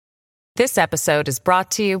This episode is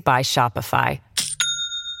brought to you by Shopify.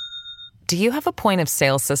 Do you have a point of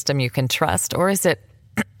sale system you can trust, or is it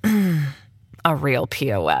a real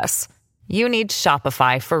POS? You need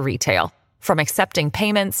Shopify for retail. From accepting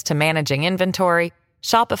payments to managing inventory,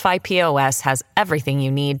 Shopify POS has everything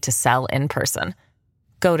you need to sell in person.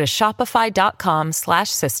 Go to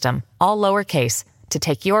shopify.com/system, all lowercase, to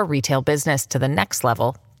take your retail business to the next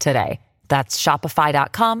level today. That's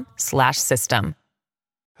shopify.com/system.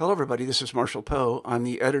 Hello, everybody. This is Marshall Poe. I'm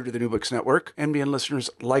the editor of the New Books Network. NBN listeners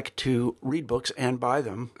like to read books and buy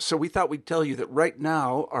them. So we thought we'd tell you that right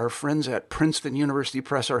now, our friends at Princeton University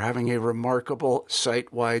Press are having a remarkable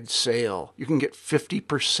site-wide sale. You can get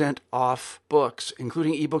 50% off books,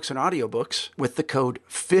 including ebooks and audiobooks, with the code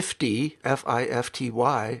 50,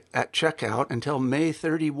 F-I-F-T-Y, at checkout until May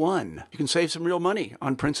 31. You can save some real money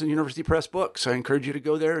on Princeton University Press books. I encourage you to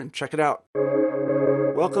go there and check it out.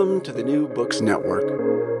 Welcome to the New Books Network.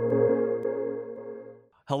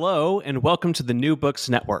 Hello, and welcome to the New Books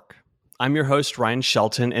Network. I'm your host, Ryan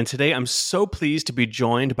Shelton, and today I'm so pleased to be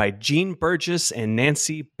joined by Jean Burgess and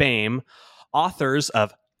Nancy Baym, authors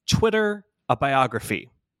of Twitter, a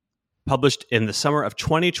Biography, published in the summer of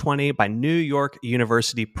 2020 by New York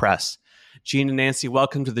University Press. Jean and Nancy,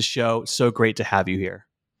 welcome to the show. So great to have you here.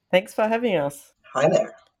 Thanks for having us. Hi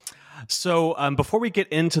there. So before we get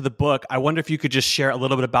into the book, I wonder if you could just share a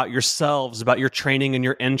little bit about yourselves, about your training and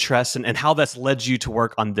your interests, and how that's led you to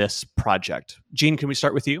work on this project. Jean, can we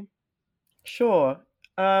start with you? Sure.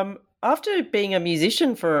 After being a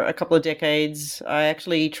musician for a couple of decades, I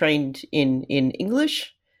actually trained in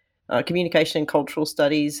English, communication and cultural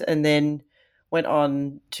studies, and then went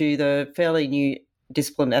on to the fairly new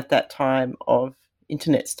discipline at that time of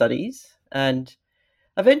internet studies, and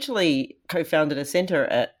eventually co-founded a centre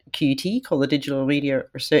at QUT called the Digital Media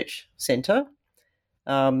Research Centre.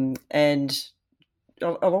 And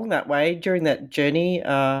along that way, during that journey,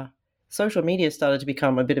 social media started to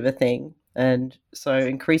become a bit of a thing. And so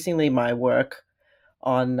increasingly my work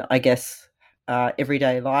on,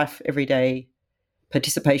 everyday life, everyday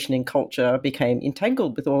participation in culture became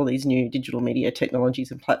entangled with all these new digital media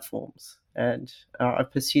technologies and platforms. And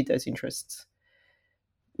I've pursued those interests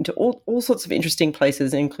into all sorts of interesting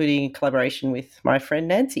places, including collaboration with my friend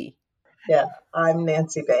Nancy. Yeah, I'm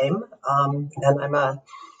Nancy Baym, and I'm a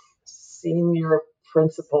senior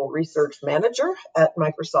principal research manager at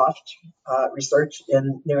Microsoft Research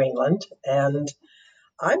in New England. And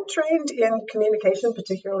I'm trained in communication,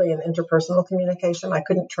 particularly in interpersonal communication. I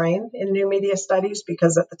couldn't train in new media studies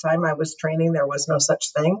because at the time I was training, there was no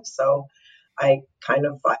such thing. So I kind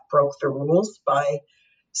of broke the rules by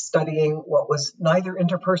studying what was neither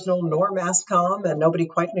interpersonal nor mass comm, and nobody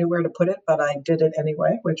quite knew where to put it, but I did it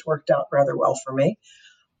anyway, which worked out rather well for me.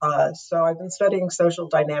 So I've been studying social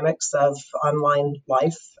dynamics of online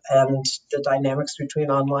life and the dynamics between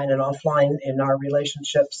online and offline in our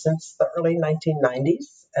relationship since the early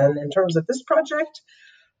 1990s. And in terms of this project,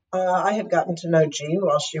 I had gotten to know Jean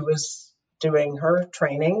while she was doing her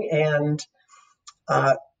training and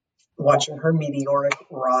watching her meteoric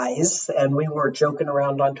rise. And we were joking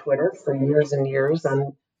around on Twitter for years and years.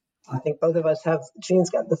 And I think both of us have, Jean's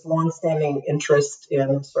got this longstanding interest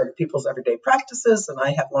in sort of people's everyday practices. And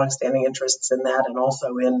I have longstanding interests in that, and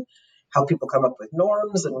also in how people come up with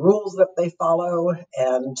norms and rules that they follow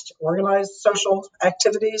and organize social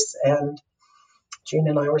activities. And Jean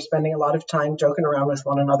and I were spending a lot of time joking around with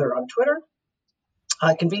one another on Twitter.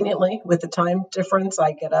 Conveniently, with the time difference,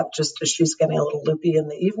 I get up just as she's getting a little loopy in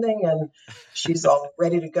the evening, and she's all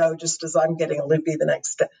ready to go just as I'm getting a loopy the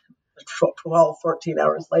next 12, 14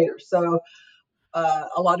 hours later. So a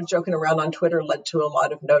lot of joking around on Twitter led to a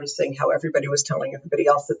lot of noticing how everybody was telling everybody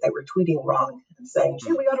else that they were tweeting wrong and saying,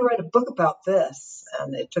 gee, we ought to write a book about this.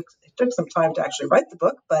 And it took some time to actually write the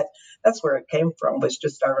book, but that's where it came from, was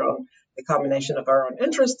just the combination of our own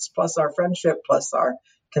interests, plus our friendship, plus our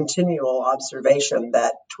continual observation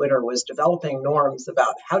that Twitter was developing norms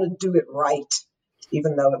about how to do it right,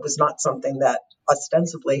 even though it was not something that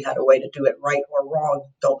ostensibly had a way to do it right or wrong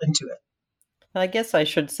built into it. I guess I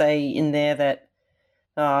should say in there that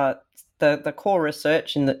the core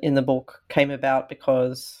research in the book came about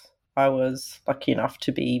because I was lucky enough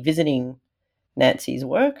to be visiting Nancy's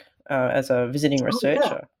work as a visiting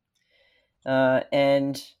researcher.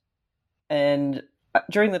 And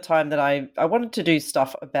during the time that I wanted to do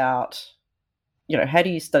stuff about, how do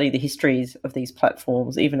you study the histories of these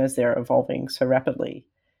platforms, even as they're evolving so rapidly?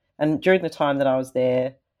 And during the time that I was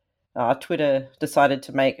there, Twitter decided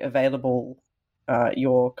to make available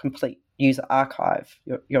your complete user archive,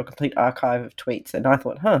 your complete archive of tweets. And I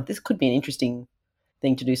thought, this could be an interesting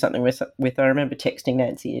thing to do something with. I remember texting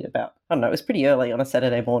Nancy at about, it was pretty early on a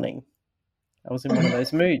Saturday morning. I was in one of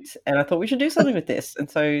those moods, and I thought we should do something with this. And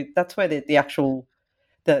so that's where the actual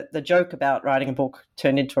the joke about writing a book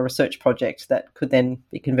turned into a research project that could then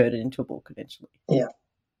be converted into a book eventually. Yeah.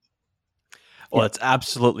 Well, it's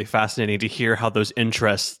absolutely fascinating to hear how those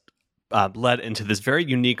interests led into this very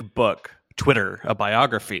unique book, Twitter, a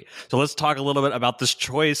biography. So let's talk a little bit about this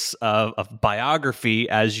choice of biography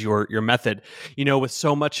as your method. You know, with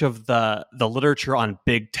so much of the literature on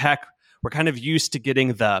big tech, we're kind of used to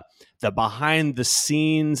getting the behind the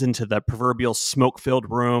scenes into the proverbial smoke-filled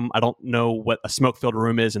room. I don't know what a smoke-filled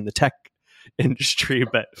room is in the tech industry,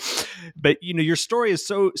 but you know, your story is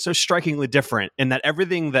so strikingly different in that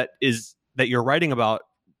everything that you're writing about,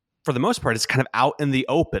 for the most part, is kind of out in the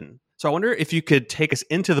open. So I wonder if you could take us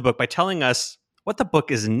into the book by telling us what the book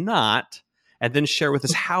is not, and then share with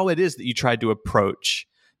us how it is that you tried to approach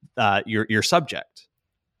your subject.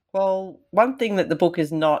 Well, one thing that the book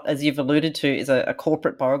is not, as you've alluded to, is a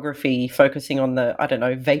corporate biography focusing on the,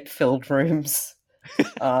 vape-filled rooms.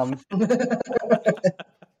 I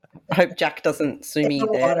hope Jack doesn't sue me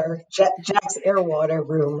there. Jack's air water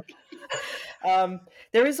room.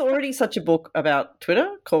 There is already such a book about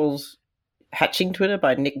Twitter called Hatching Twitter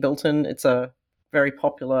by Nick Bilton. It's a very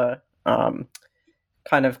popular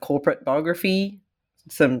kind of corporate biography.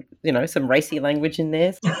 Some racy language in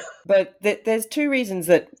there. But there's two reasons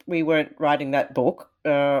that we weren't writing that book.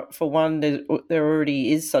 For one, there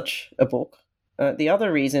already is such a book. The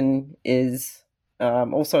other reason is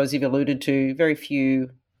also, as you've alluded to, very few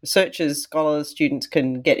researchers, scholars, students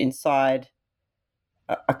can get inside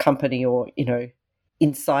a company or,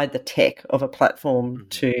 inside the tech of a platform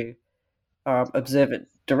to observe it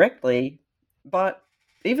directly. But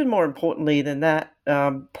even more importantly than that,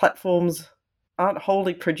 platforms aren't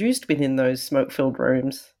wholly produced within those smoke-filled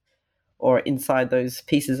rooms or inside those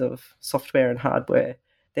pieces of software and hardware.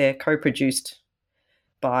 They're co-produced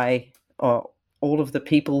by all of the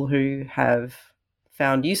people who have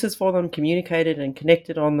found uses for them, communicated and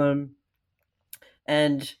connected on them,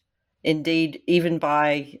 and indeed even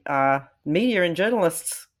by media and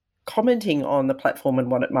journalists commenting on the platform and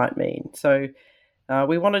what it might mean. So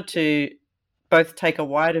we wanted to both take a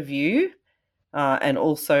wider view and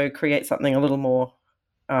also create something a little more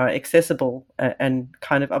accessible and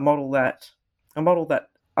kind of a model that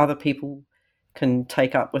other people can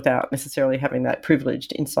take up without necessarily having that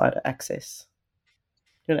privileged insider access.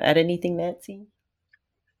 Do you want to add anything, Nancy?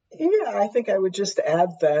 Yeah, I think I would just add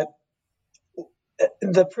that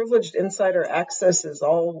the privileged insider access is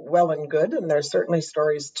all well and good, and there's certainly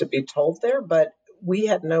stories to be told there, but we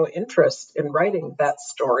had no interest in writing that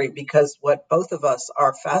story because what both of us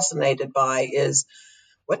are fascinated by is,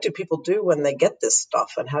 what do people do when they get this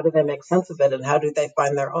stuff, and how do they make sense of it, and how do they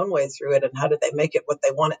find their own way through it, and how do they make it what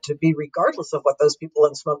they want it to be, regardless of what those people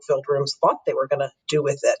in smoke-filled rooms thought they were going to do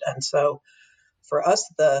with it. And so for us,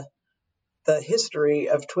 the history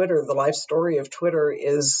of Twitter, the life story of Twitter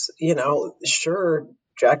is, sure,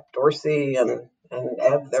 Jack Dorsey and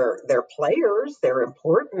Ev, they're players, they're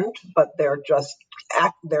important, but they're just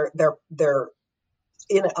they're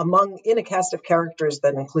in a cast of characters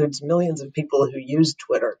that includes millions of people who use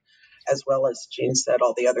Twitter, as well as Jean said,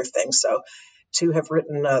 all the other things. So to have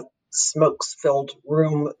written a smokes-filled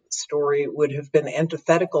room story would have been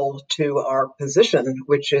antithetical to our position,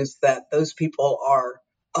 which is that those people are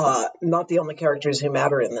not the only characters who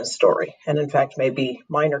matter in this story, and in fact may be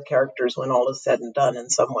minor characters when all is said and done in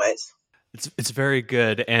some ways. It's very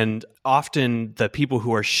good, and often the people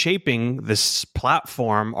who are shaping this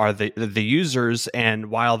platform are the users. And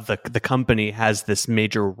while the company has this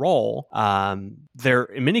major role, they're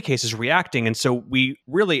in many cases reacting. And so we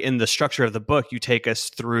really, in the structure of the book, you take us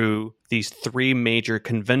through these three major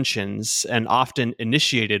conventions, and often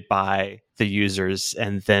initiated by the users,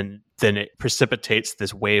 and then it precipitates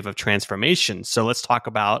this wave of transformation. So let's talk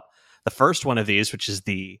about the first one of these, which is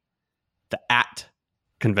the @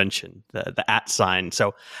 convention, the @ sign.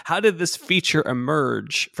 So how did this feature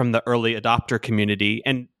emerge from the early adopter community,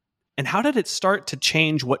 and how did it start to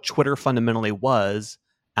change what Twitter fundamentally was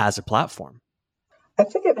as a platform? I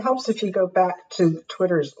think it helps if you go back to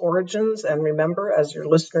Twitter's origins and remember, as your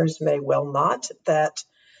listeners may well not, that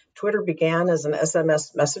Twitter began as an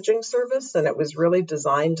SMS messaging service, and it was really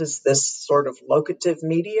designed as this sort of locative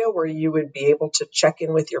media where you would be able to check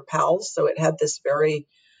in with your pals. So it had this very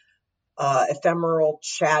ephemeral,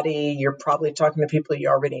 chatty, you're probably talking to people you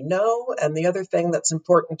already know. And the other thing that's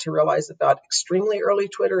important to realize about extremely early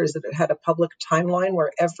Twitter is that it had a public timeline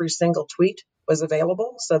where every single tweet was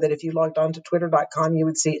available, so that if you logged on to twitter.com, you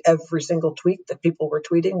would see every single tweet that people were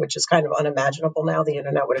tweeting, which is kind of unimaginable now. The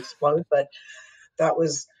internet would explode, but that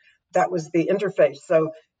was the interface.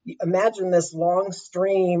 So imagine this long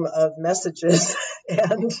stream of messages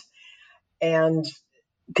and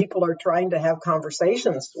people are trying to have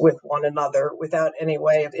conversations with one another without any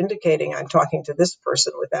way of indicating I'm talking to this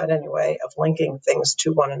person, without any way of linking things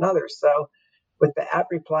to one another. So with the at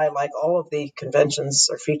reply, like all of the conventions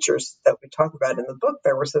or features that we talk about in the book,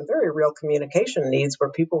 there were some very real communication needs where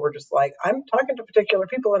people were just like, I'm talking to particular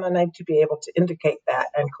people and I need to be able to indicate that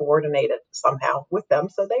and coordinate it somehow with them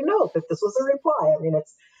so they know that this was a reply. I mean,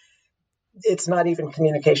 it's not even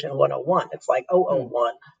communication 101. It's like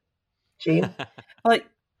 001. Jean? Like,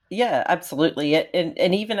 yeah, absolutely.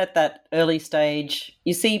 And even at that early stage,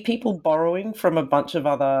 you see people borrowing from a bunch of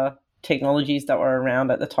other technologies that were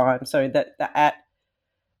around at the time. So that the at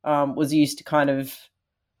was used to kind of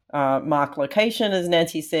mark location, as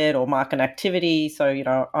Nancy said, or mark an activity. So,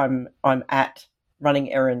 I'm at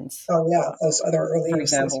running errands. Oh, yeah, those other early for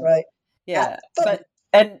uses, example. right? Yeah,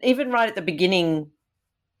 and even right at the beginning,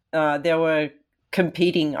 there were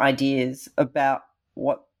competing ideas about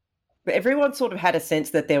what everyone sort of had a sense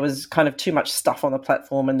that there was kind of too much stuff on the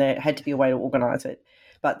platform and there had to be a way to organize it.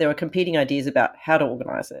 But there were competing ideas about how to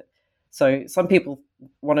organize it. So some people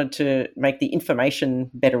wanted to make the information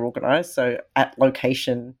better organized. So at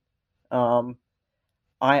location, I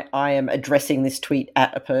am addressing this tweet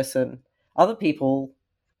at a person. Other people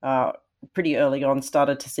pretty early on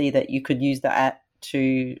started to see that you could use the at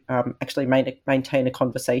to actually maintain a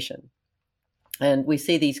conversation. And we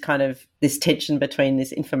see this tension between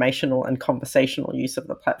this informational and conversational use of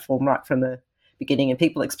the platform right from the beginning, and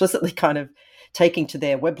people explicitly kind of taking to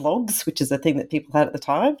their weblogs, which is a thing that people had at the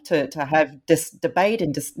time, to have this debate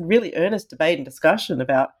and really earnest debate and discussion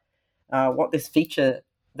about what this feature,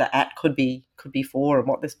 the at could be for, and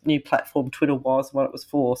what this new platform Twitter was, and what it was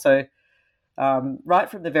for. So right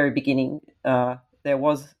from the very beginning, there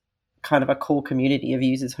was kind of a core community of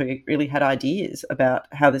users who really had ideas about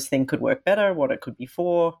how this thing could work better, what it could be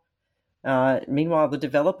for. Meanwhile, the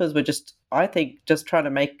developers were just trying to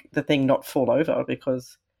make the thing not fall over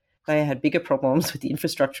because they had bigger problems with the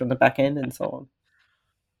infrastructure on the back end and so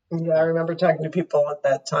on. Yeah, I remember talking to people at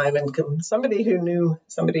that time, and somebody who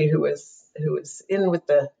was in with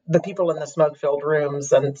the people in the smoke-filled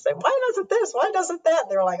rooms, and say, why doesn't this? Why doesn't that?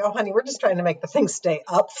 They're like, oh, honey, we're just trying to make the thing stay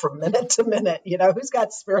up from minute to minute. Who's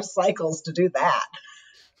got spare cycles to do that?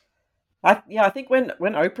 I think when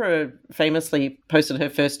Oprah famously posted her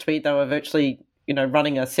first tweet, they were virtually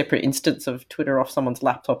running a separate instance of Twitter off someone's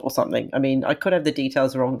laptop or something. I mean, I could have the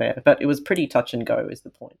details wrong there, but it was pretty touch and go is the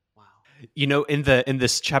point. Wow. In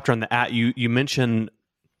this chapter on the at, you mention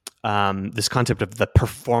this concept of the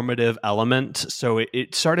performative element. So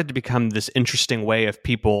it started to become this interesting way of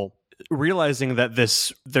people realizing that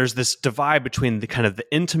there's this divide between the kind of the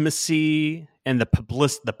intimacy and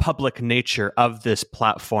the public nature of this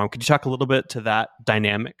platform. Could you talk a little bit to that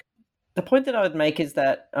dynamic? The point that I would make is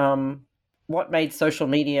that what made social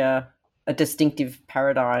media a distinctive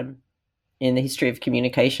paradigm in the history of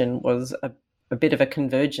communication was a bit of a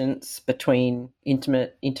convergence between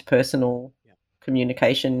intimate, interpersonal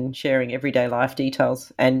communication, sharing everyday life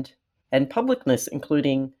details, and publicness,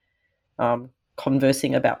 including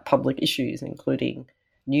conversing about public issues, including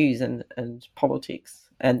news and politics.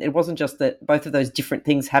 And it wasn't just that both of those different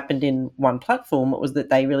things happened in one platform, it was that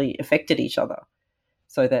they really affected each other,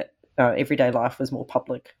 so that everyday life was more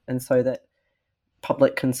public, and so that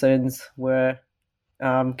public concerns were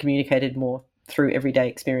communicated more through everyday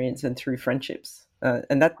experience and through friendships.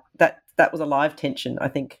 And that was a live tension, I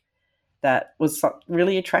think, that was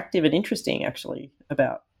really attractive and interesting, actually,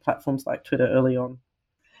 about platforms like Twitter early on.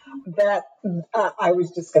 That I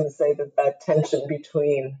was just going to say that tension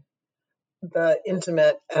between the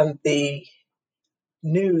intimate and the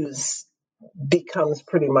news becomes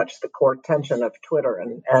pretty much the core tension of Twitter.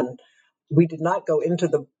 And we did not go into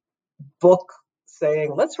the book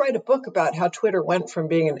saying, let's write a book about how Twitter went from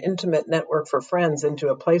being an intimate network for friends into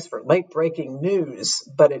a place for late-breaking news.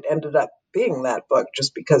 But it ended up being that book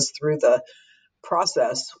just because through the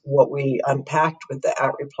process, what we unpacked with the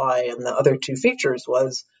at reply and the other two features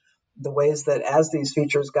was the ways that as these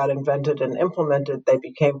features got invented and implemented, they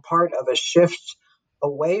became part of a shift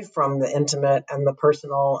away from the intimate and the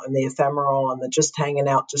personal and the ephemeral and the just hanging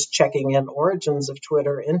out, just checking in origins of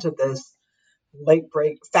Twitter into this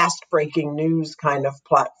fast breaking news kind of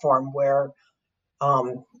platform where,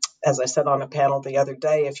 as I said on a panel the other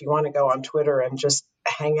day, if you want to go on Twitter and just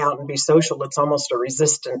hang out and be social, it's almost a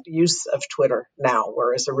resistant use of Twitter now,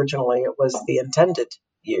 whereas originally it was the intended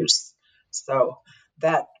use. So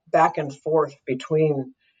that back and forth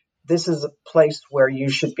between this is a place where you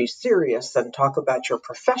should be serious and talk about your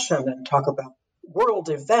profession and talk about world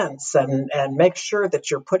events and make sure that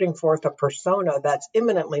you're putting forth a persona that's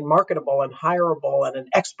imminently marketable and hireable and an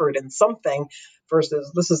expert in something,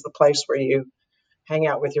 versus this is the place where you hang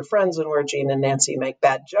out with your friends and where Jean and Nancy make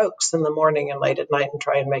bad jokes in the morning and late at night and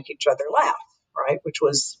try and make each other laugh, right? Which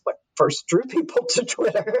was what first drew people to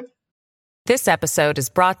Twitter. This episode is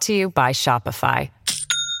brought to you by Shopify.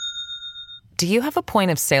 Do you have a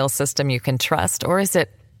point of sale system you can trust, or is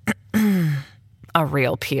it a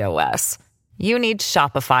real POS? You need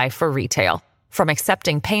Shopify for retail. From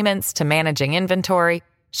accepting payments to managing inventory,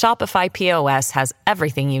 Shopify POS has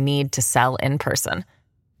everything you need to sell in person.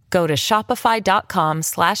 Go to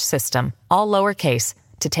shopify.com/system, all lowercase,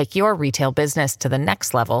 to take your retail business to the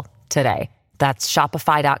next level today. That's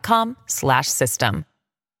shopify.com/system.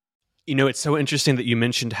 You know, it's so interesting that you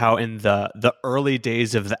mentioned how in the early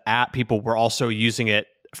days of the app, people were also using it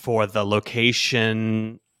for the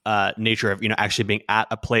location nature of, actually being at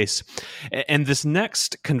a place. And this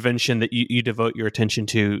next convention that you devote your attention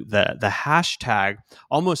to, the hashtag,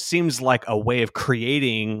 almost seems like a way of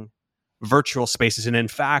creating virtual spaces. And in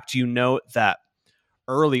fact, you note that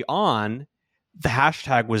early on, the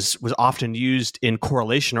hashtag was often used in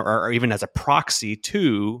correlation or even as a proxy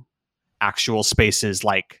to actual spaces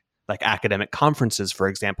like academic conferences, for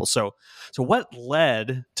example. So what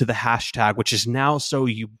led to the hashtag, which is now so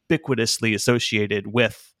ubiquitously associated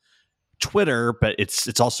with Twitter, but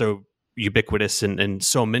it's also ubiquitous in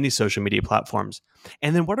so many social media platforms?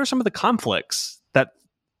 And then what are some of the conflicts that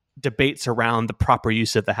debates around the proper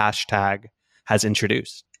use of the hashtag has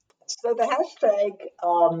introduced? So the hashtag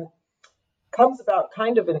comes about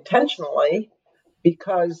kind of intentionally,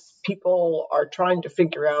 because people are trying to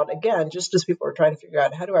figure out, again, just as people are trying to figure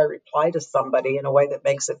out, how do I reply to somebody in a way that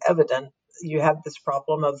makes it evident? You have this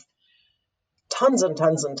problem of tons and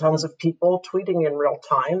tons and tons of people tweeting in real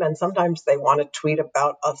time, and sometimes they want to tweet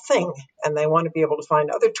about a thing, and they want to be able to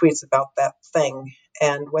find other tweets about that thing,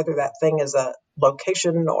 and whether that thing is a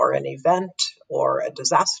location or an event or a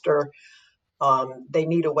disaster, they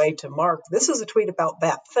need a way to mark, this is a tweet about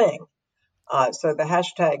that thing. So the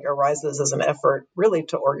hashtag arises as an effort really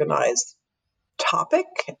to organize topic,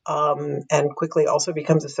 and quickly also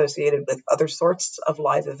becomes associated with other sorts of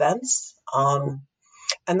live events.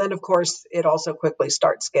 And then, of course, it also quickly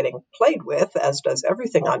starts getting played with, as does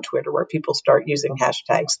everything on Twitter, where people start using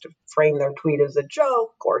hashtags to frame their tweet as a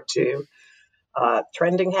joke, or to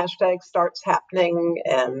trending hashtags starts happening.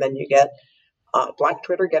 And then you get Black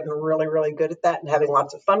Twitter getting really, really good at that and having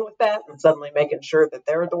lots of fun with that, and suddenly making sure that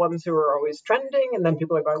they're the ones who are always trending. And then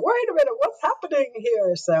people are going, wait a minute, what's happening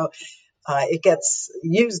here? So it gets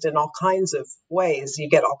used in all kinds of ways. You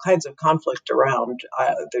get all kinds of conflict around,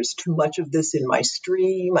 there's too much of this in my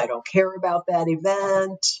stream, I don't care about that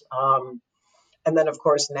event. And then, of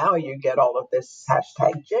course, now you get all of this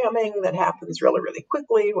hashtag jamming that happens really, really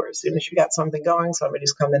quickly, where as soon as you got something going,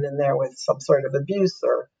 somebody's coming in there with some sort of abuse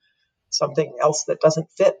or something else that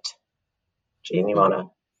doesn't fit. Jean, you want to?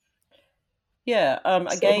 Yeah.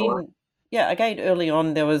 Again, early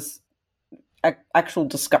on, there was actual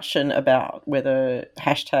discussion about whether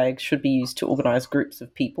hashtags should be used to organize groups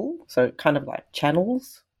of people, so kind of like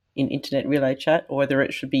channels in internet relay chat, or whether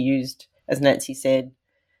it should be used, as Nancy said,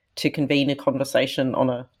 to convene a conversation on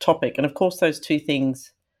a topic. And of course, those two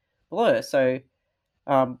things blur. So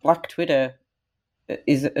Black Twitter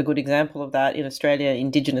is a good example of that. In Australia,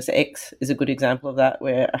 Indigenous X is a good example of that,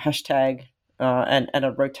 where a hashtag and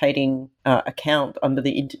a rotating account under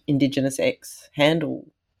the Indigenous X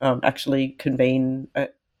handle actually convene a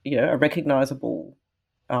recognisable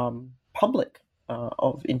public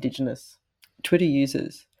of Indigenous Twitter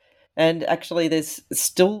users. And actually, I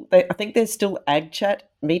think there's still ag chat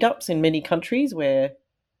meetups in many countries where,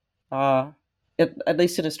 at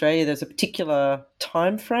least in Australia, there's a particular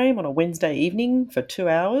time frame on a Wednesday evening for 2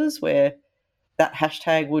 hours where that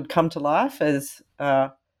hashtag would come to life as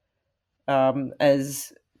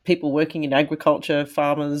people working in agriculture,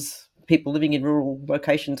 farmers, people living in rural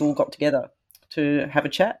locations all got together to have a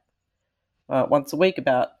chat once a week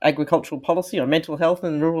about agricultural policy or mental health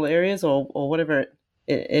in rural areas or whatever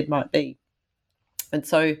it might be. And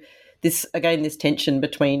so this tension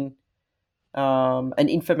between an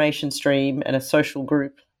information stream and a social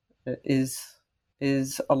group is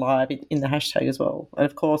alive in the hashtag as well. And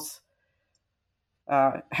of course,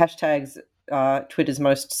 hashtags are Twitter's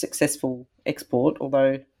most successful export,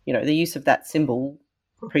 although the use of that symbol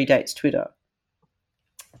predates Twitter.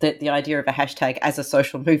 The idea of a hashtag as a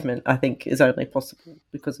social movement, I think, is only possible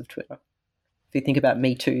because of Twitter. If you think about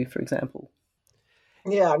Me Too, for example.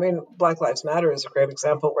 Yeah, I mean, Black Lives Matter is a great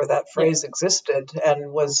example where that Yeah, phrase existed and yeah,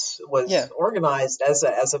 was organized as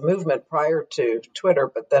a movement prior to Twitter,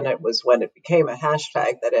 but then it was when it became a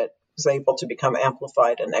hashtag that it was able to become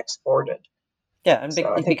amplified and exported. yeah, and So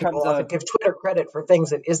I it think people becomes often give Twitter credit for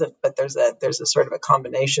things it isn't, but there's a sort of a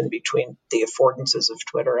combination between the affordances of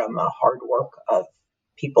Twitter and the hard work of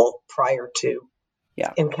people prior to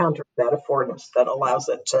yeah. encountering that affordance that allows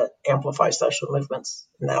it to amplify social movements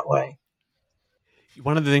in that way.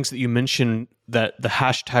 One of the things that you mentioned, that the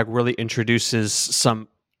hashtag really introduces some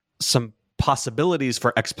possibilities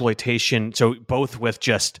for exploitation. So both with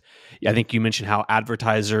just, I think you mentioned how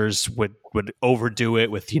advertisers would overdo it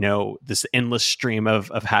with, this endless stream of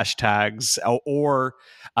hashtags, or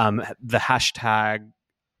the hashtag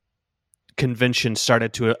convention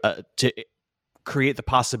started to create the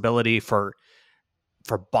possibility for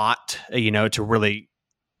bot, to really,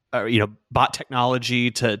 bot technology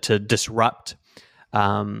to disrupt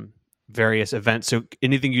various events. So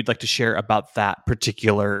anything you'd like to share about that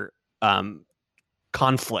particular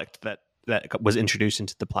conflict that was introduced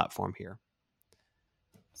into the platform here?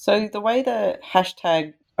 So the way the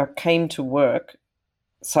hashtag came to work,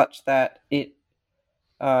 such that if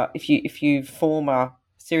you form a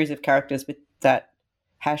series of characters with that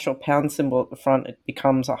hash or pound symbol at the front, it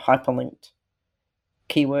becomes a hyperlinked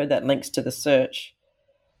keyword that links to the search.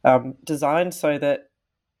 Designed so that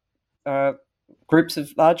uh,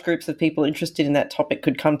 large groups of people interested in that topic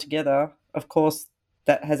could come together. Of course,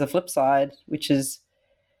 that has a flip side, which is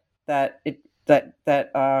that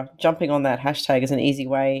jumping on that hashtag is an easy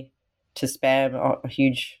way to spam a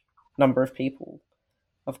huge number of people.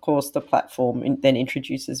 Of course, the platform then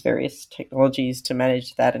introduces various technologies to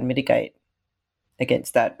manage that and mitigate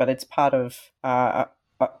against that, but it's part of a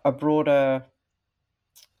broader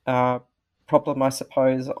problem, I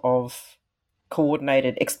suppose, of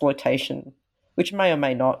coordinated exploitation, which may or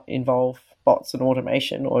may not involve bots and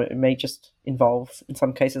automation, or it may just involve, in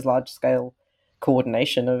some cases, large-scale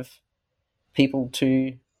coordination of people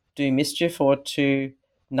to do mischief or to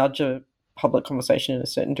nudge a public conversation in a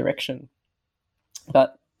certain direction.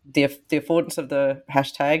 But the affordance of the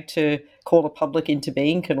hashtag to call the public into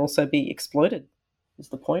being can also be exploited, is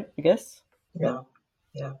the point, I guess. Yeah,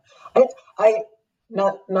 yeah. I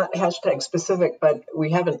not hashtag specific, but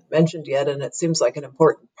we haven't mentioned yet, and it seems like an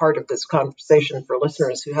important part of this conversation for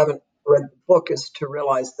listeners who haven't read the book is to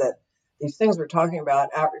realize that these things we're talking about,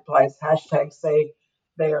 at replies, hashtags,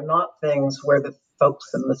 they are not things where the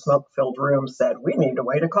folks in the smoke-filled room said, we need a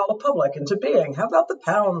way to call the public into being. How about the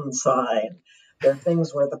pound sign? They're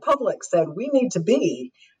things where the public said, we need to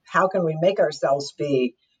be. How can we make ourselves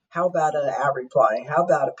be? How about an at reply? How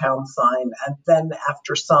about a pound sign? And then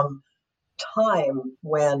after some time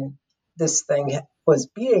when this thing was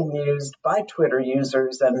being used by Twitter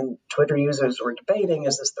users and Twitter users were debating,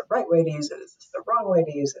 is this the right way to use it? Is this the wrong way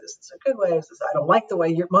to use it? Is this a good way? Is this, I don't like the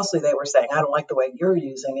way mostly they were saying, I don't like the way you're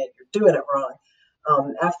using it. You're doing it wrong.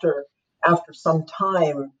 After some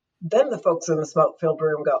time, then the folks in the smoke-filled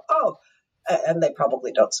room go, oh, and they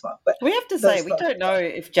probably don't smoke, but We have to say, those we folks, don't know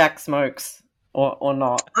if Jack smokes or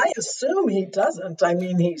not. I assume he doesn't. I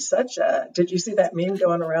mean, he's such a. Did you see that meme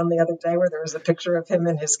going around the other day where there was a picture of him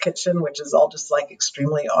in his kitchen, which is all just like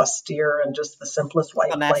extremely austere and just the simplest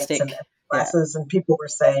white plates and Monastic. Yeah. glasses, and people were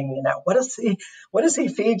saying, what does he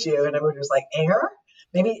feed you? And everybody was like, air,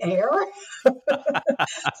 maybe air.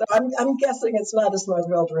 So I'm guessing it's not a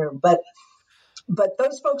smoke-filled room, but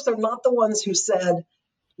those folks are not the ones who said,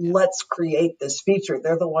 let's create this feature.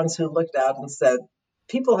 They're the ones who looked out and said,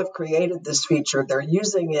 people have created this feature. They're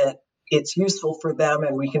using it. It's useful for them,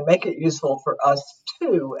 and we can make it useful for us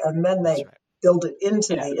too. And then they build it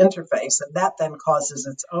into the interface, and that then causes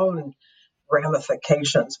its own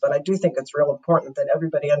ramifications. But I do think it's real important that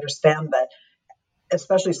everybody understand that,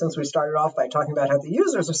 especially since we started off by talking about how the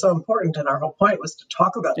users are so important, and our whole point was to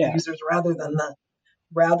talk about the users rather than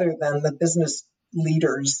the business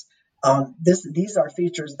leaders. These are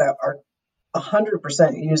features that are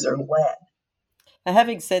 100% user led. And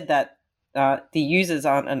having said that, the users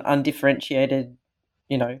aren't an undifferentiated,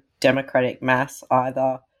 democratic mass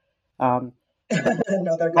either. No,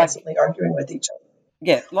 they're constantly arguing with each other.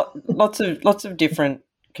 Yeah, lots of different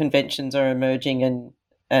conventions are emerging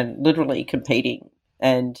and literally competing,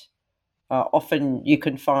 and often you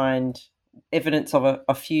can find evidence of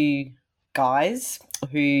a few guys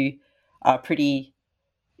who are pretty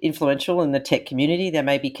influential in the tech community. They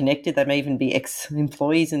may be connected. They may even be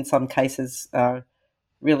ex-employees in some cases,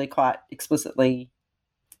 really quite explicitly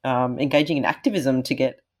engaging in activism to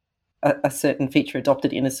get a certain feature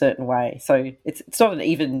adopted in a certain way. So it's not an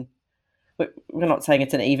even. We're not saying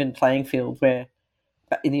it's an even playing field where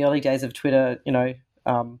in the early days of Twitter,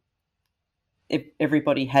 if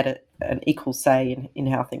everybody had an equal say in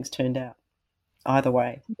how things turned out, either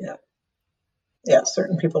way. Yeah,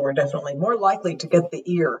 certain people were definitely more likely to get the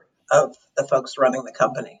ear of the folks running the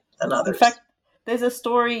company than others. In fact, there's a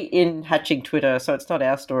story in Hatching Twitter, so it's not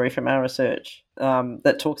our story from our research,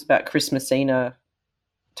 that talks about Chris Messina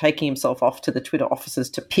taking himself off to the Twitter offices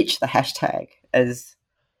to pitch the hashtag as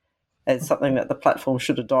something that the platform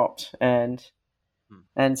should adopt. And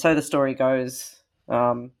so the story goes,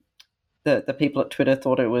 the people at Twitter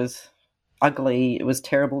thought it was ugly, it was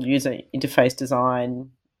terrible user interface design,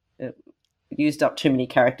 it used up too many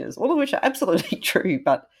characters, all of which are absolutely true,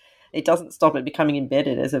 but it doesn't stop it becoming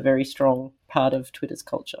embedded as a very strong part of Twitter's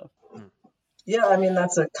culture. Yeah, I mean,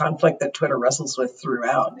 that's a conflict that Twitter wrestles with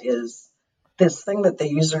throughout, is this thing that the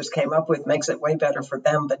users came up with makes it way better for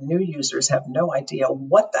them, but new users have no idea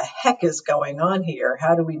what the heck is going on here.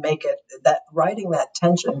 How do we make it that riding that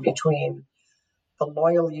tension between the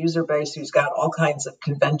loyal user base who's got all kinds of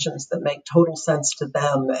conventions that make total sense to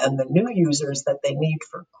them and the new users that they need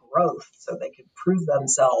for growth so they can prove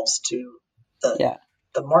themselves to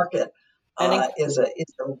the market is a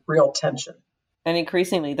real tension. And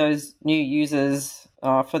increasingly, those new users,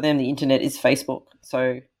 for them, the internet is Facebook.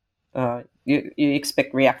 So you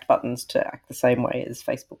expect React buttons to act the same way as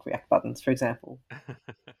Facebook React buttons, for example.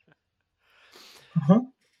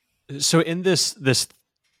 So in this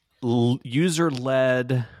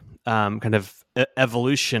user-led kind of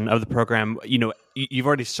evolution of the program, you've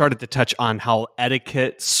already started to touch on how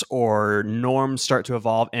etiquettes or norms start to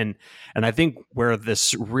evolve, and I think where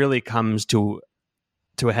this really comes to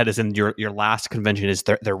a head is in your last convention is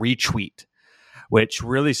the retweet, which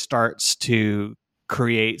really starts to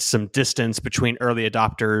create some distance between early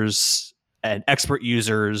adopters and expert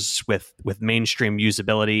users with mainstream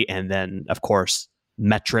usability, and then of course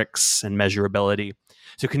metrics and measurability.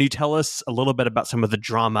 So can you tell us a little bit about some of the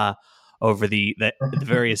drama over the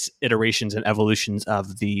various iterations and evolutions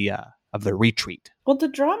of the retweet? Well, the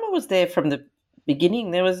drama was there from the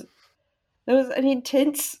beginning. There was an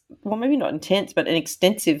intense, well, maybe not intense, but an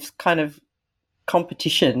extensive kind of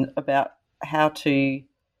competition about how to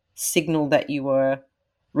signal that you were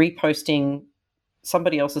reposting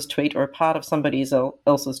somebody else's tweet or a part of somebody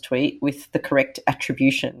else's tweet with the correct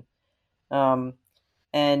attribution.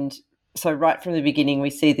 And so right from the beginning, we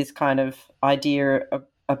see this kind of idea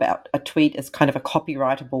about a tweet as kind of a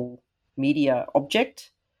copyrightable media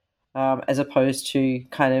object, as opposed to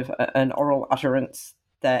kind of an oral utterance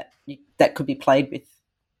that could be played with.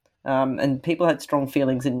 And people had strong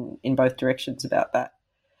feelings in both directions about that,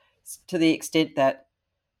 to the extent that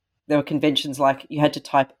there were conventions like you had to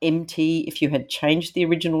type MT if you had changed the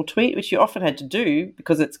original tweet, which you often had to do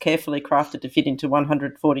because it's carefully crafted to fit into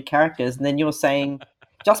 140 characters. And then you're saying,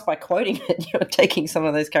 just by quoting it, you're taking some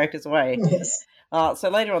of those characters away. Yes. So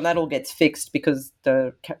later on, that all gets fixed because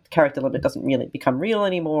the character limit doesn't really become real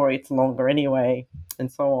anymore. It's longer anyway, and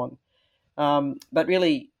so on. But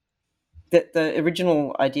really, the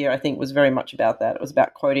original idea, I think, was very much about that. It was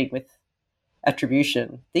about quoting with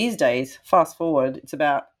attribution. These days, fast forward, it's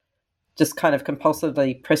about just kind of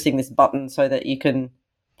compulsively pressing this button so that you can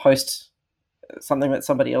post something that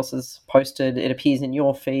somebody else has posted. It appears in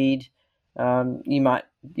your feed. You might,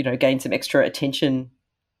 gain some extra attention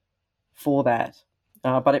for that,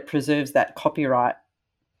 but it preserves that copyright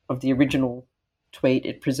of the original tweet.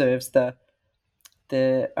 It preserves the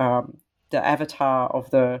avatar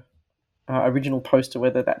of the original poster,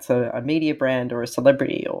 whether that's a media brand or a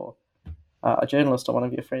celebrity or a journalist or one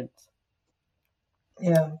of your friends.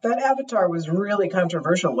 Yeah, that avatar was really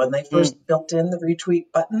controversial when they first built in the retweet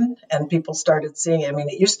button and people started seeing it. I mean,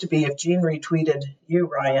 it used to be if Jean retweeted you,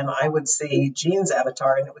 Ryan, I would see Jean's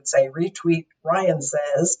avatar and it would say, retweet Ryan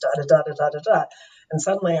says, da-da-da-da-da-da-da. And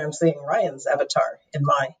suddenly I'm seeing Ryan's avatar in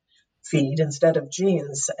my feed instead of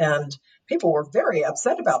Jean's. And people were very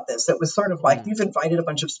upset about this. It was sort of like, you've invited a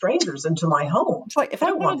bunch of strangers into my home. It's like, if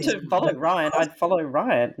I wanted to follow Ryan, I'd follow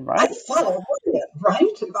Ryan, right? I'd follow Ryan, right?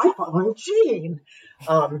 If I follow Jean.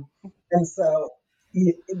 And so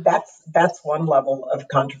that's one level of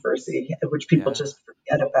controversy, which people just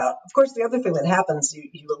forget about. Of course, the other thing that happens,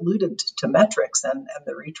 you alluded to metrics, and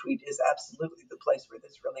the retweet is absolutely the place where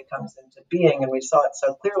this really comes into being. And we saw it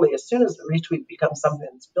so clearly as soon as the retweet becomes something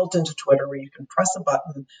that's built into Twitter where you can press a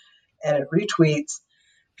button and it retweets,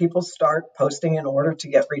 people start posting in order to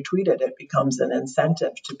get retweeted. It becomes an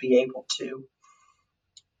incentive to be able to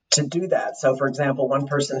do that. So, for example, one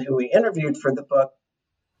person who we interviewed for the book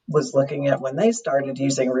was looking at when they started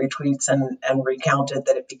using retweets and recounted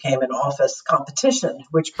that it became an office competition,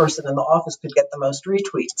 which person in the office could get the most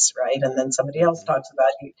retweets, right? And then somebody else talks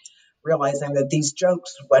about realizing that these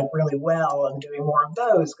jokes went really well and doing more of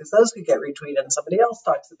those because those could get retweeted. And somebody else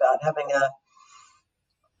talks about having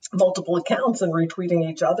multiple accounts and retweeting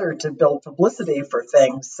each other to build publicity for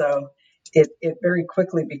things. So it very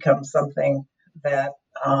quickly becomes something that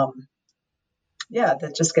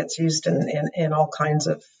that just gets used in all kinds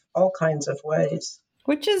of ways.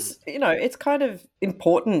 Which is, it's kind of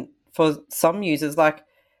important for some users. Like,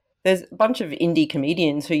 there's a bunch of indie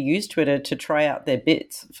comedians who use Twitter to try out their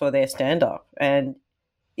bits for their stand-up. And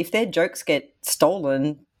if their jokes get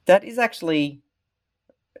stolen, that is actually,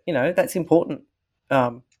 that's important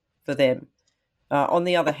for them. On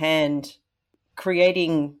the other hand,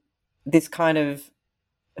 creating this kind of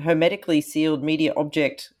hermetically sealed media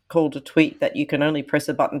object called a tweet that you can only press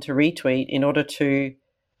a button to retweet in order to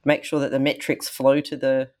make sure that the metrics flow to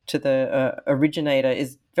the originator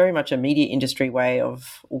is very much a media industry way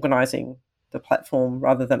of organizing the platform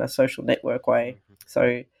rather than a social network way.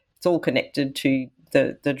 So it's all connected to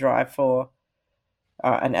the drive for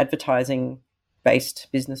an advertising-based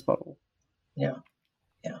business model. Yeah.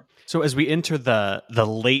 So as we enter the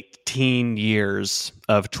late teen years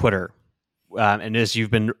of Twitter, and as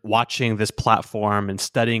you've been watching this platform and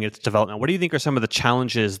studying its development, what do you think are some of the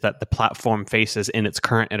challenges that the platform faces in its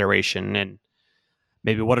current iteration? And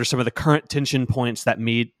maybe what are some of the current tension points that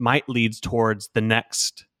might lead towards the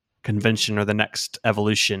next convention or the next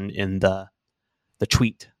evolution in the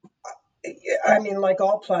tweet? I mean, like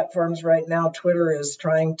all platforms right now, Twitter is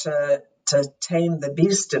trying to tame the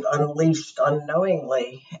beast it unleashed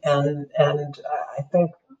unknowingly. And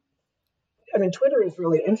I mean, Twitter is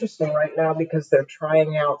really interesting right now because they're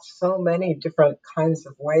trying out so many different kinds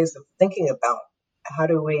of ways of thinking about how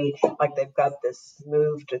do we, like they've got this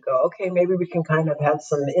move to go, okay, maybe we can kind of have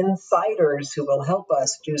some insiders who will help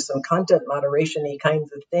us do some content moderation-y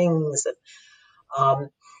kinds of things. And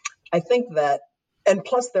I think that, and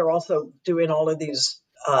plus they're also doing all of these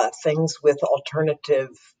things with alternative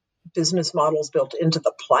business models built into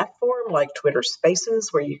the platform, like Twitter Spaces,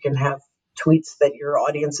 where you can have tweets that your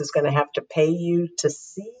audience is going to have to pay you to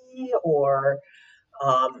see, or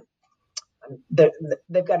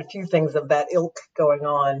they've got a few things of that ilk going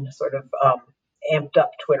on, sort of amped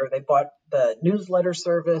up Twitter. They bought the newsletter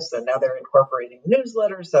service, and now they're incorporating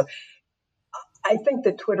newsletters. So I think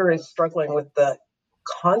that Twitter is struggling with the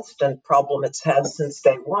constant problem it's had since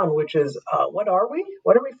day one, which is what are we?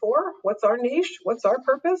 What are we for? What's our niche? What's our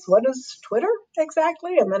purpose? What is Twitter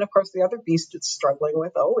exactly? And then, of course, the other beast it's struggling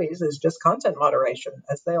with always is just content moderation,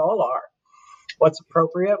 as they all are. What's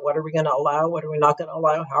appropriate? What are we going to allow? What are we not going to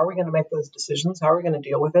allow? How are we going to make those decisions? How are we going to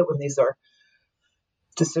deal with it when these are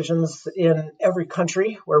decisions in every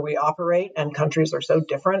country where we operate, and countries are so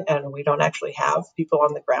different, and we don't actually have people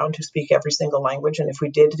on the ground who speak every single language. And if we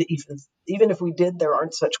did, even if we did, there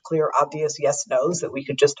aren't such clear, obvious yes, no's that we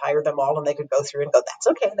could just hire them all and they could go through and go, that's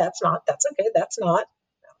okay, that's not, that's okay, that's not.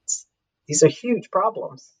 These are huge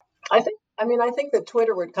problems. I think that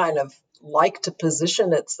Twitter would kind of like to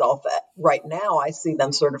position itself right now. I see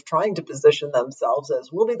them sort of trying to position themselves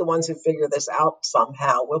as, we'll be the ones who figure this out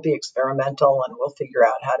somehow. We'll be experimental and we'll figure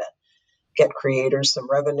out how to get creators some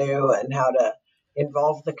revenue and how to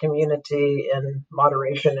involve the community in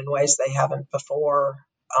moderation in ways they haven't before.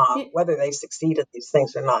 Whether they succeed at these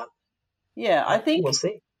things or not, I think we'll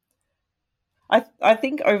see. I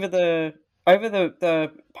think over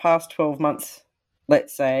the past 12 months,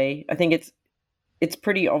 let's say, I think it's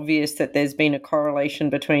pretty obvious that there's been a correlation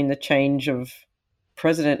between the change of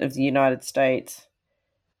president of the United States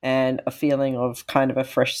and a feeling of kind of a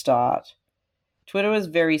fresh start. Twitter was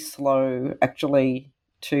very slow, actually,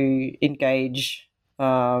 to engage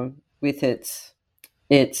with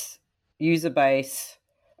its user base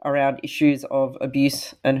around issues of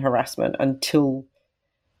abuse and harassment until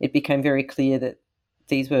it became very clear that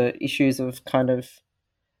these were issues of kind of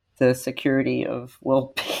the security of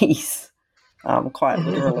world peace, quite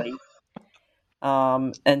literally.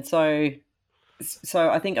 And so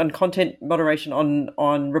I think on content moderation,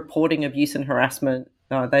 on reporting abuse and harassment,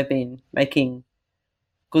 they've been making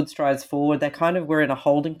good strides forward. They kind of were in a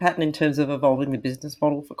holding pattern in terms of evolving the business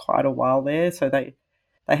model for quite a while there. So they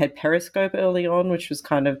had Periscope early on, which was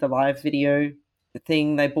kind of the live video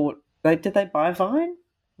thing. Did they buy Vine?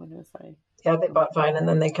 What did I say? Yeah, they bought Vine and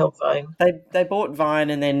then they killed Vine. They bought Vine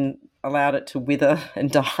and then allowed it to wither and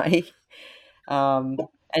die. And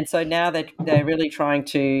so now they're really trying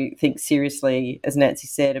to think seriously, as Nancy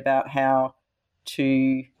said, about how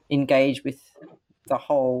to engage with the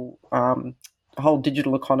whole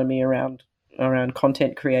digital economy around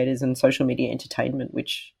content creators and social media entertainment,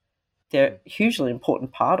 which they're a hugely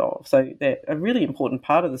important part of. So they're a really important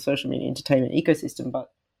part of the social media entertainment ecosystem,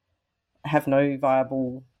 but have no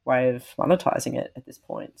viable way of monetizing it at this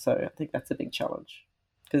point. So I think that's a big challenge,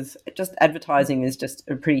 because just advertising is just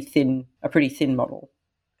a pretty thin model.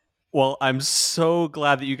 Well, I'm so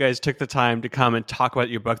glad that you guys took the time to come and talk about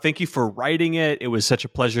your book. Thank you for writing it. It was such a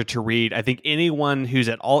pleasure to read. I think anyone who's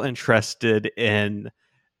at all interested in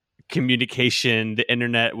communication, the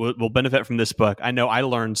internet, will benefit from this book. I know I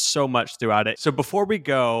learned so much throughout it. So before we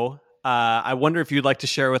go, I wonder if you'd like to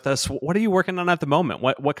share with us, what are you working on at the moment?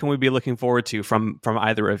 What can we be looking forward to from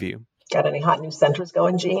either of you? Got any hot new centers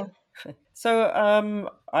going, Jean? So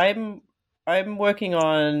I'm working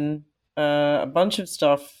on a bunch of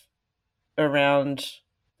stuff around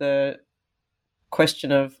the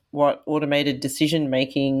question of what automated decision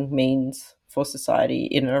making means for society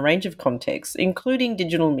in a range of contexts, including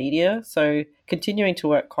digital media. So continuing to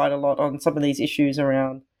work quite a lot on some of these issues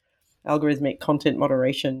around algorithmic content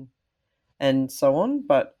moderation and so on,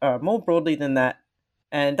 but more broadly than that.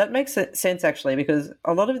 And that makes sense, actually, because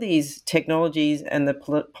a lot of these technologies and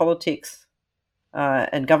the politics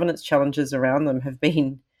and governance challenges around them have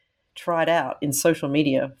been tried out in social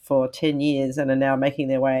media for 10 years and are now making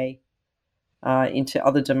their way into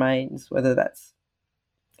other domains, whether that's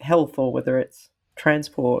health or whether it's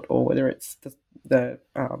transport or whether it's the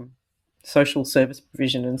social service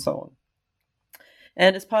provision and so on.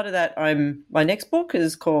 And as part of that, my next book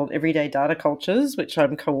is called Everyday Data Cultures, which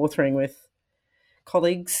I'm co-authoring with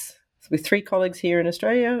three colleagues here in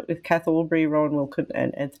Australia, with Kath Albury, Rowan Wilkin,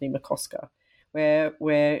 and Anthony McCosker, where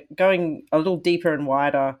we're going a little deeper and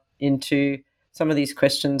wider into some of these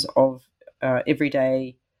questions of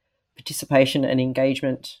everyday participation and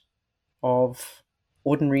engagement of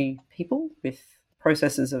ordinary people with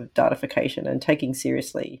processes of datification, and taking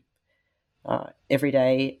seriously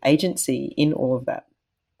everyday agency in all of that.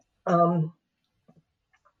 I'm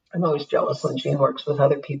always jealous when Jean works with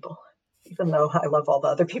other people, even though I love all the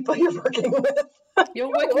other people you're working with. You're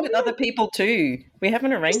working with other people too. We have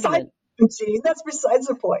an arrangement. Jean, that's besides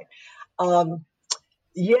the point.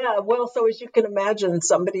 Yeah, well, so as you can imagine,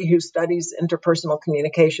 somebody who studies interpersonal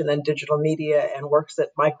communication and digital media and works at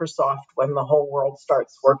Microsoft when the whole world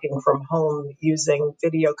starts working from home using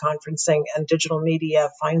video conferencing and digital media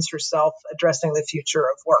finds herself addressing the future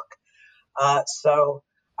of work. So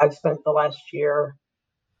I've spent the last year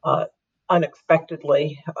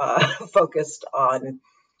unexpectedly focused on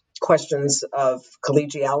questions of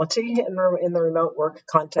collegiality in the remote work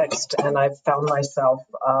context, and I've found myself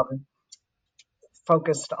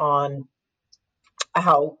focused on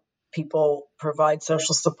how people provide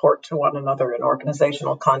social support to one another in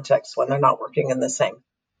organizational contexts when they're not working in the same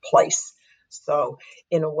place. So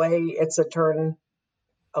in a way, it's a turn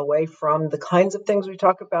away from the kinds of things we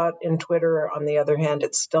talk about in Twitter. On the other hand,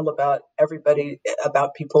 it's still about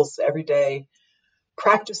about people's everyday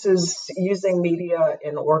practices using media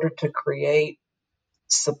in order to create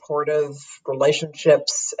supportive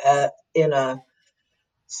relationships in a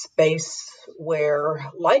space where,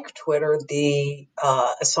 like Twitter, the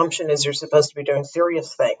assumption is you're supposed to be doing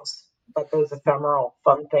serious things, but those ephemeral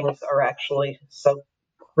fun things are actually so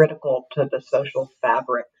critical to the social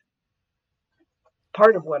fabric.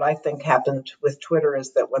 Part of what I think happened with Twitter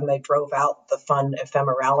is that when they drove out the fun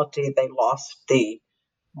ephemerality, they lost the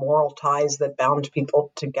moral ties that bound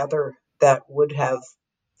people together that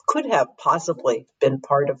could have possibly been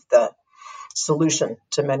part of the solution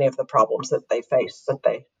to many of the problems that they face, that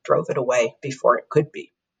they drove it away before it could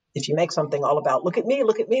be. If you make something all about look at me,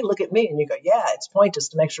 look at me, look at me, and you go, yeah, its point is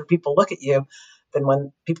to make sure people look at you, then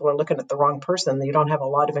when people are looking at the wrong person, you don't have a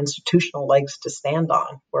lot of institutional legs to stand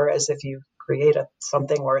on. Whereas if you create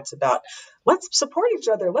something where it's about let's support each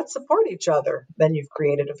other, then you've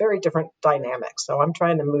created a very different dynamic. So I'm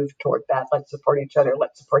trying to move toward that. Let's support each other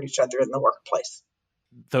in the workplace.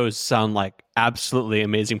 Those sound like absolutely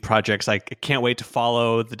amazing projects. I can't wait to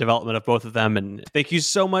follow the development of both of them. And thank you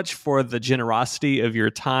so much for the generosity of your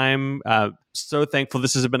time. So thankful.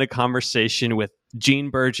 This has been a conversation with Jean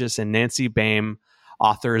Burgess and Nancy Baym,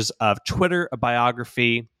 authors of Twitter, a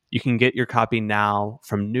Biography. You can get your copy now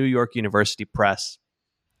from New York University Press.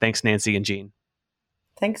 Thanks, Nancy and Jean.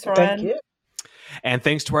 Thanks, Ryan. Thank you. And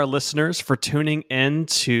thanks to our listeners for tuning in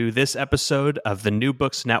to this episode of the New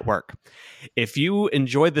Books Network. If you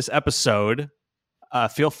enjoyed this episode,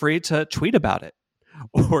 feel free to tweet about it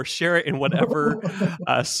or share it in whatever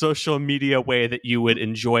social media way that you would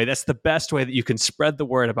enjoy. That's the best way that you can spread the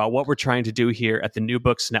word about what we're trying to do here at the New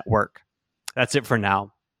Books Network. That's it for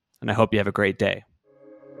now, and I hope you have a great day.